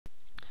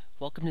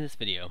Welcome to this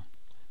video.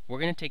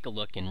 We're going to take a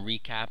look and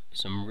recap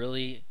some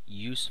really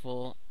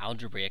useful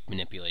algebraic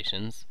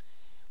manipulations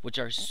which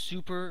are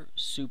super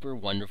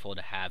wonderful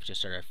to have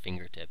just at our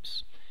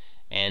fingertips.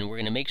 And we're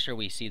going to make sure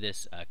we see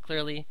this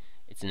clearly.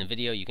 It's in a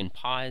video. You can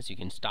pause, you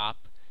can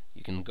stop,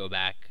 you can go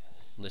back,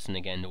 listen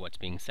again to what's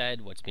being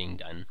said, what's being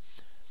done.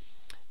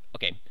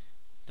 Okay,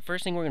 the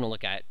first thing we're going to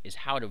look at is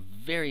how to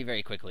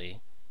very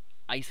quickly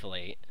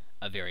isolate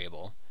a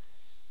variable.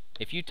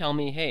 If you tell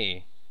me,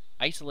 hey,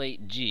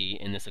 isolate g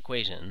in this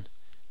equation,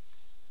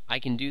 I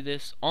can do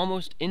this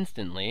almost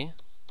instantly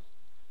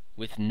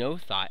with no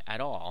thought at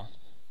all,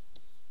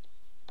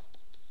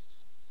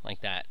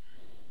 like that.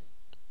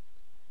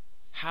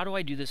 How do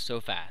I do this so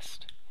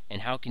fast?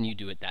 And how can you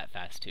do it that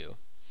fast too?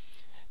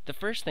 The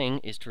first thing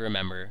is to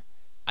remember,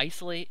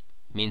 isolate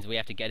means we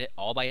have to get it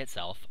all by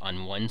itself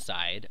on one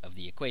side of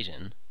the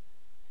equation.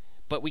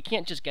 But we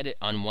can't just get it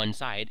on one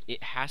side,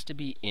 it has to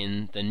be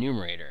in the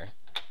numerator.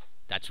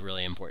 That's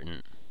really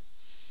important.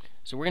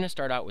 So we're going to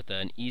start out with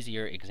an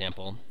easier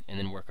example and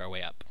then work our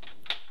way up.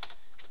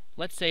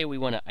 Let's say we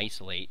want to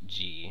isolate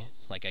g,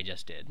 like I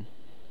just did.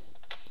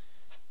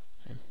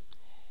 Okay.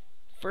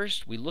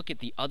 First, we look at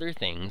the other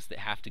things that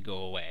have to go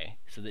away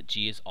so that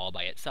g is all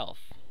by itself.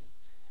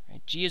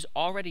 Right? G is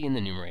already in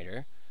the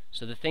numerator,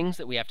 so the things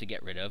that we have to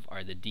get rid of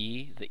are the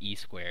d, the e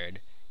squared,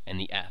 and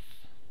the f.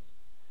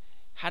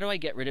 How do I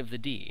get rid of the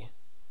d?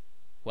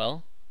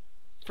 Well,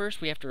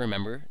 first we have to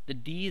remember the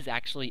d is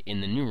actually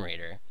in the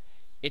numerator.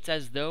 It's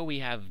as though we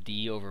have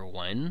d over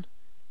 1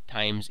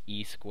 times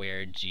e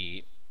squared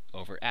g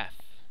over f.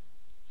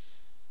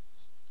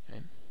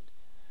 Okay.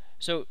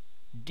 So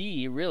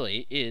d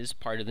really is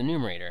part of the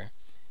numerator,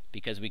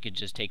 because we could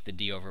just take the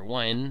d over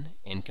 1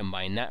 and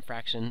combine that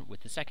fraction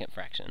with the second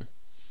fraction.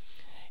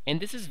 And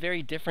this is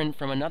very different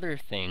from another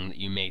thing that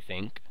you may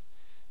think.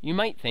 You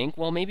might think,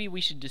 well, maybe we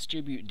should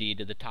distribute d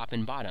to the top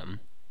and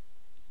bottom.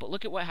 But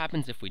look at what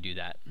happens if we do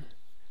that.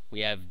 We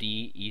have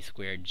d e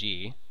squared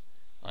g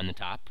on the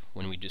top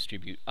when we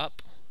distribute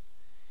up,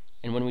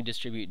 and when we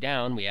distribute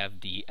down we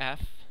have df,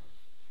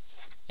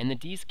 and the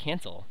d's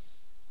cancel.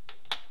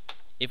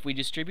 If we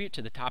distribute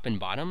to the top and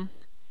bottom,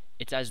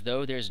 it's as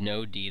though there's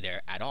no d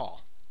there at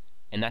all,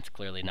 and that's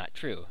clearly not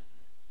true.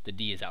 The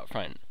d is out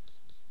front.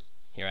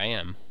 Here I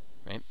am,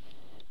 right?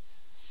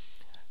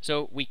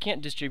 So we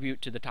can't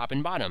distribute to the top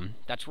and bottom.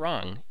 That's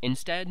wrong.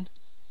 Instead,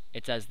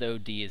 it's as though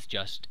d is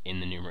just in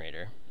the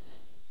numerator.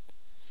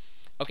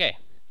 Okay,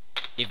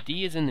 if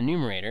d is in the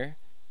numerator,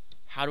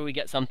 how do we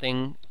get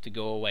something to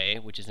go away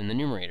which is in the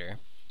numerator?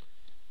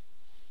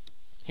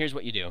 Here's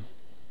what you do.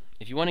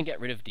 If you want to get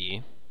rid of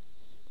d,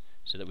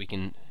 so that we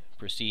can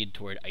proceed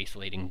toward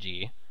isolating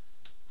g,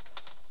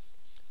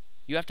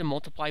 you have to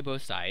multiply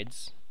both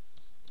sides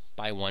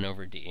by 1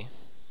 over d.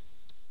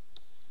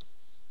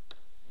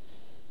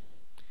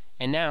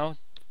 And now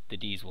the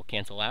d's will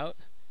cancel out,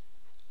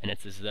 and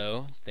it's as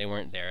though they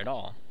weren't there at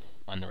all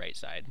on the right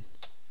side.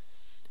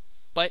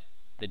 But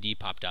the d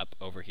popped up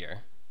over here.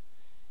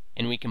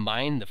 And we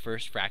combine the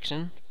first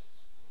fraction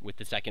with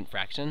the second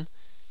fraction.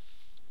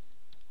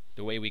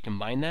 The way we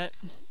combine that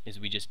is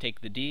we just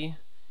take the d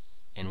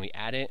and we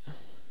add it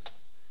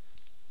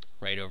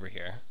right over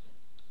here.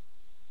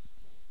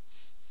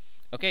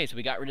 Okay, so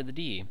we got rid of the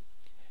d.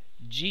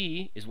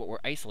 G is what we're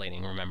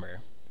isolating,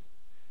 remember.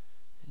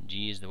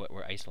 G is what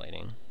we're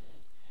isolating.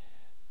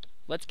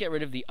 Let's get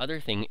rid of the other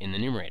thing in the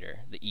numerator,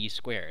 the e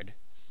squared.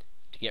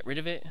 To get rid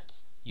of it,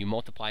 you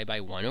multiply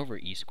by 1 over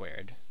e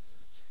squared.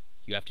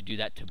 You have to do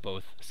that to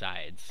both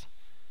sides.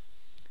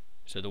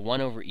 So the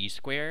 1 over e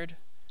squared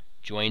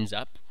joins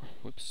up,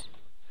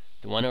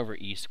 the 1 over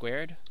e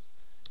squared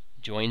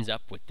joins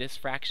up with this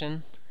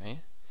fraction,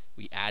 right?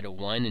 We add a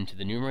 1 into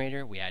the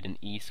numerator, we add an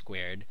e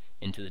squared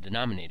into the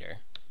denominator.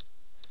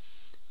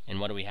 And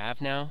what do we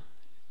have now?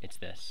 It's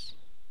this.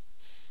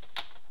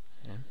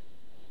 Okay.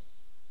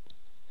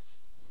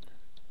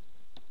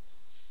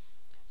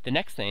 The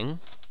next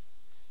thing,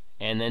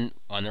 and then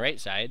on the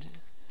right side,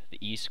 the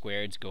e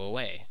squareds go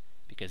away,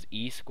 because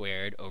e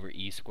squared over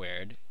e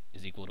squared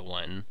is equal to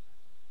 1.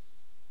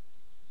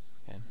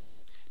 Okay.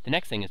 The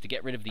next thing is to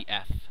get rid of the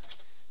f.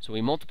 So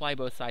we multiply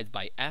both sides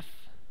by f,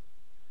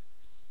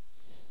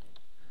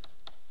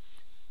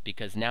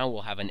 because now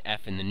we'll have an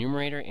f in the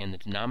numerator and the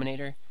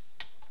denominator,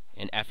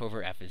 and f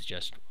over f is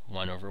just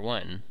 1 over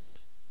 1.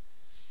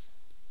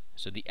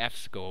 So the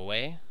f's go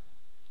away.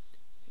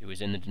 It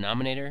was in the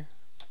denominator.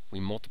 We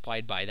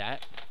multiplied by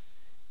that,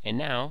 and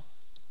now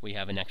we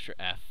have an extra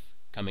f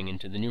coming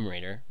into the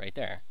numerator right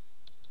there.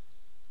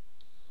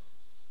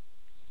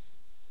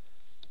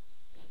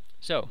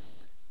 So,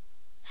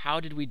 how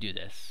did we do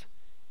this?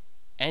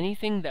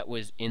 Anything that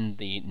was in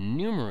the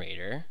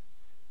numerator,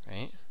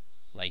 right,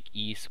 like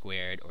e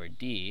squared or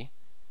d,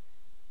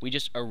 we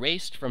just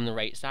erased from the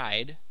right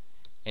side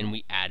and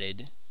we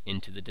added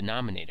into the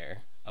denominator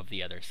of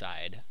the other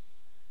side.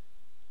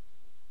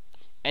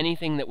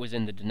 Anything that was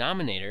in the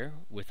denominator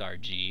with our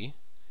g,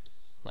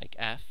 like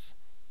f,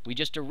 we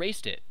just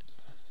erased it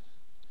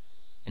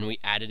and we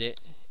added it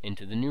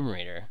into the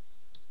numerator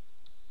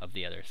of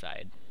the other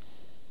side.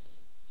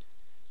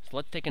 So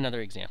let's take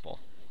another example.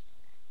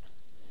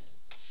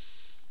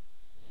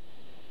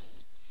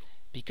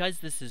 Because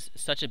this is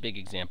such a big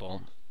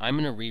example, I'm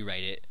going to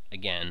rewrite it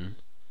again.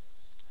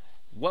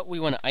 What we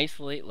want to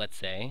isolate, let's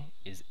say,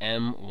 is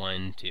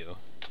M12.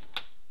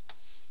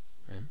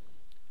 Right?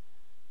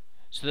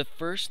 So the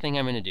first thing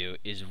I'm going to do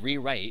is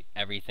rewrite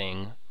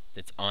everything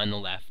that's on the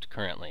left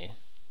currently.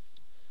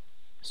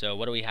 So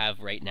what do we have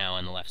right now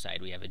on the left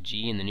side? We have a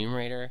g in the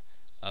numerator,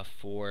 a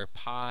 4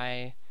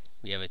 pi,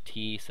 we have a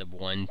t sub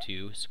 1,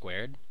 2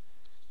 squared,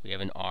 we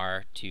have an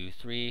r 2,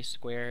 3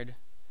 squared,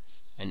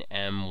 an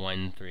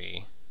m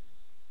 3.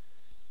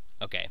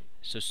 Okay,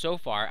 so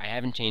far I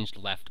haven't changed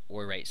left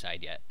or right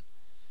side yet.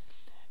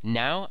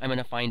 Now I'm going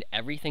to find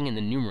everything in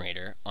the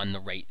numerator on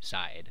the right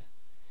side.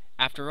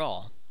 After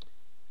all,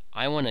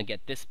 I want to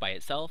get this by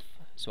itself,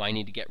 so I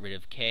need to get rid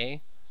of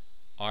k,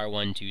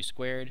 r12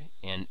 squared,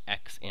 and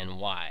x and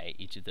y.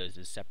 Each of those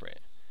is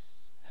separate.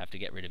 Have to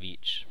get rid of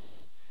each.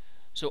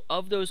 So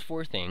of those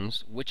four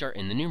things, which are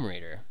in the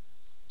numerator?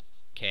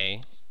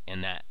 K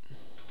and that.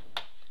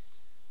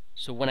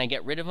 So when I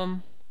get rid of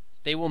them,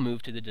 they will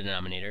move to the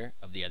denominator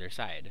of the other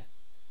side.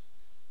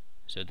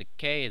 So the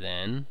k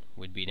then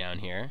would be down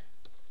here,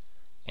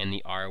 and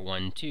the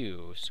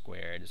r12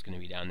 squared is going to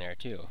be down there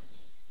too.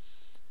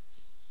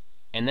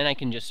 And then I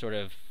can just sort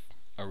of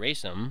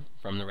erase them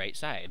from the right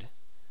side.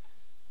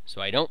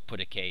 So I don't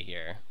put a k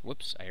here.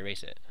 Whoops, I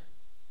erase it.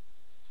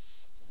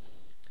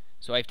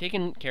 So I've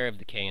taken care of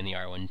the k and the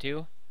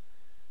r12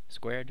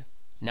 squared.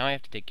 Now I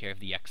have to take care of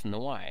the x and the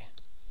y.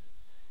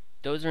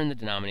 Those are in the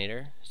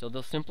denominator, so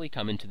they'll simply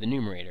come into the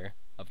numerator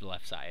of the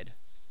left side.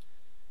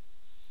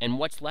 And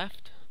what's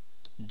left?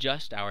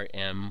 Just our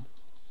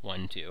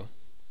m12.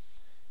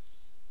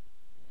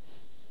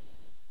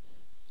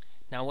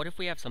 Now what if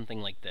we have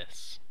something like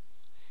this?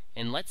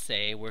 And let's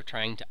say we're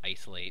trying to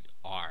isolate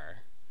r,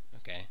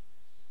 okay?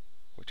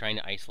 We're trying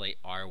to isolate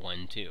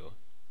r12.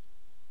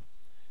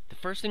 The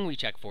first thing we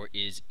check for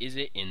is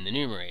it in the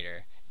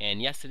numerator?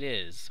 And yes, it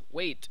is.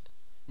 Wait!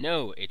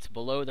 No, it's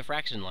below the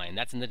fraction line.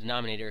 That's in the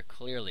denominator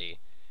clearly.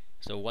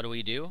 So what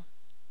do?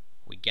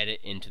 We get it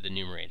into the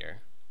numerator.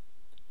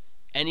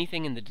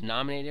 Anything in the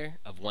denominator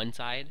of one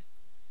side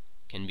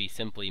can be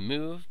simply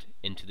moved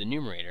into the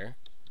numerator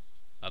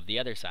of the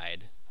other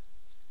side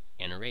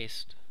and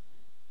erased.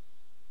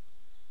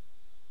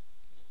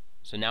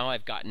 So now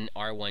I've gotten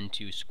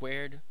r12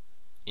 squared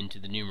into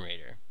the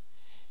numerator.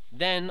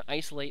 Then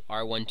isolate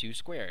r12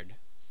 squared.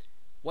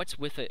 What's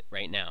with it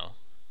right now?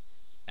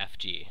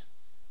 Fg.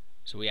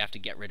 So we have to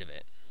get rid of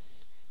it.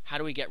 How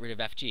do we get rid of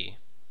Fg?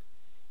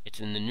 It's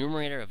in the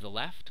numerator of the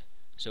left,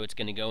 so it's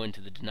going to go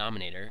into the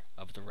denominator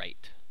of the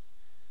right.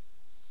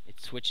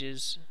 It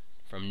switches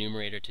from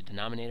numerator to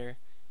denominator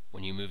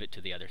when you move it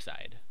to the other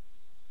side.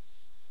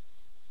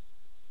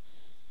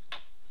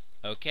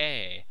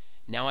 Okay,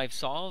 now I've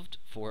solved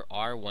for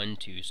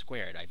r12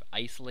 squared. I've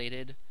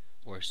isolated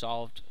or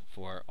solved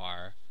for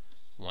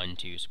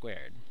r12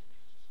 squared.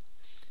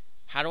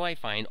 How do I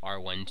find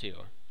r12?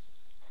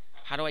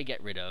 How do I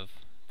get rid of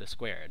the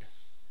squared?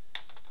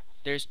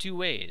 There's two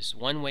ways.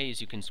 One way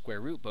is you can square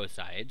root both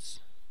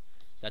sides.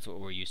 That's what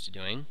we're used to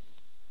doing.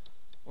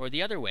 Or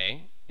the other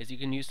way is you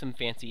can use some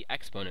fancy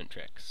exponent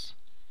tricks.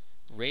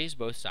 Raise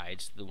both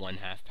sides to the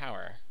 1/2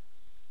 power.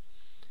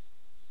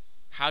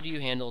 How do you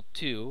handle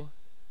 2,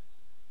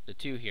 the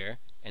 2 here,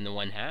 and the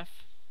 1/2?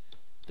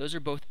 Those are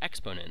both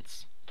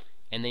exponents,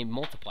 and they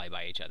multiply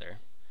by each other.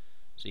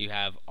 So you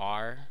have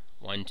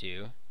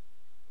r12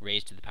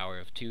 raised to the power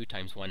of 2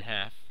 times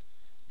 1/2,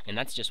 and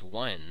that's just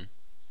 1.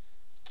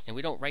 And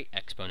we don't write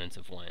exponents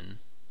of 1.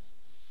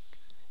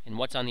 And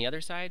what's on the other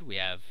side? We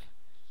have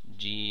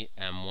g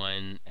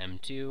m1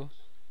 m2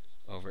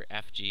 over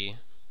fg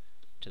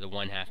to the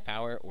 1/2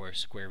 power, or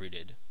square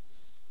rooted.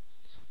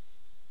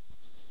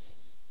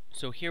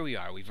 So here we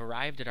are. We've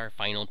arrived at our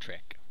final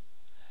trick.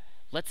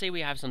 Let's say we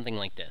have something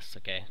like this,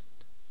 okay?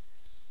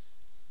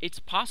 It's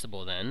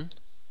possible then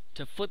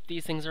to flip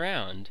these things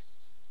around.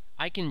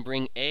 I can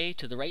bring a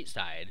to the right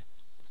side,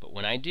 but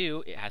when I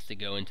do, it has to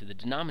go into the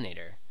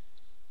denominator.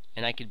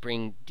 And I could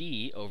bring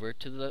d over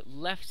to the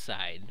left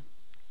side,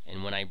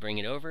 and when I bring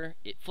it over,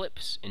 it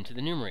flips into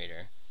the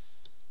numerator.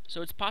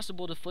 So it's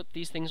possible to flip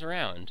these things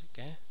around,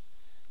 okay?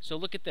 So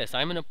look at this.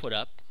 I'm going to put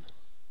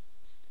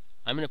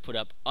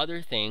up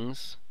other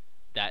things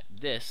that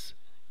this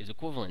is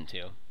equivalent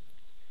to,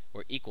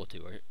 or equal to,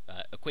 or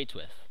equates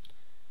with.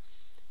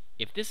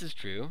 If this is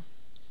true,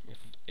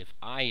 if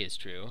I is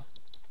true,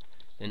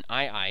 then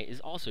II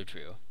is also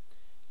true.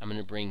 I'm going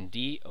to bring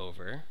d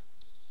over.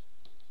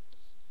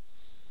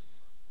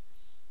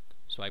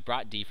 So I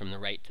brought d from the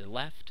right to the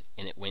left,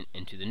 and it went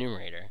into the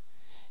numerator.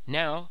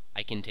 Now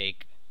I can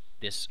take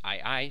this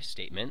II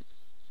statement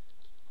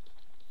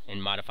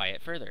and modify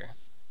it further.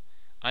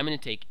 I'm going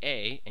to take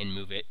a and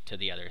move it to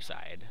the other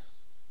side,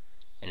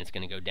 and it's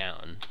going to go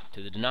down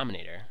to the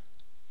denominator.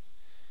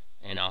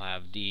 And I'll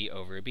have d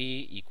over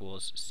b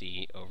equals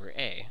c over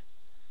a.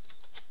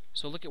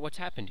 So look at what's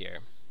happened here.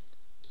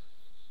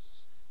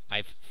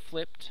 I've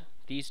flipped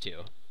these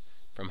two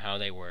from how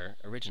they were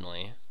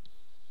originally.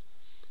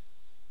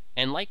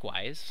 And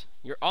likewise,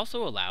 you're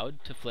also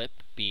allowed to flip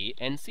B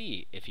and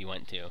C if you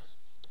want to,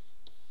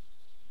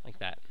 like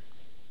that.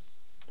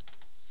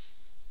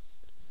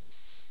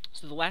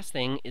 So the last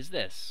thing is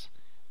this.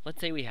 Let's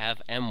say we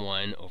have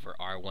m1 over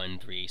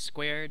r13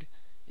 squared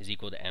is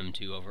equal to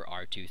m2 over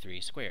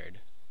r23 squared.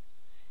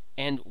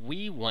 And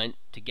we want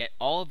to get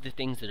all of the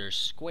things that are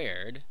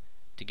squared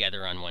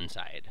together on one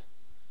side.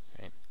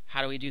 Right?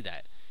 How do we do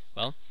that?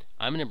 Well,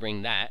 I'm going to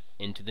bring that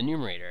into the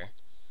numerator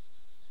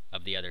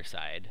of the other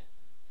side.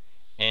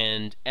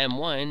 And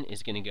m1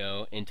 is going to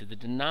go into the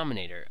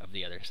denominator of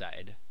the other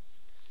side.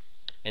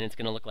 And it's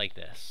going to look like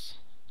this.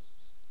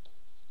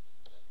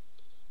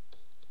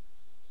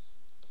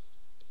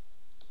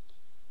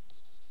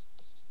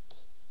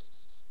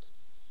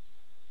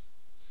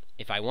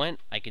 If I want,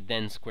 I could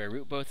then square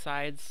root both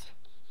sides.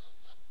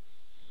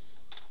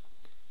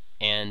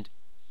 And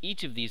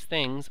each of these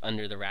things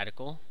under the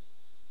radical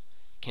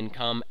can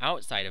come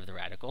outside of the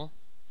radical.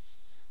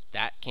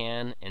 That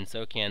can, and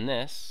so can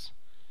this.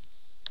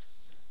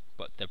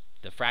 But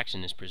the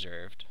fraction is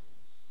preserved.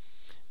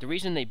 The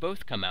reason they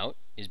both come out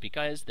is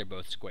because they're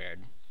both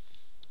squared.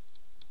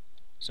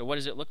 So what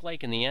does it look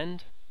like in the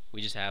end?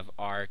 We just have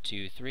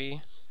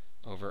r23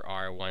 over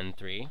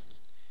r13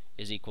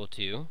 is equal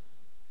to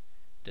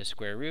the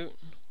square root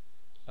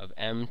of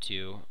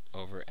m2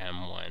 over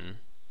m1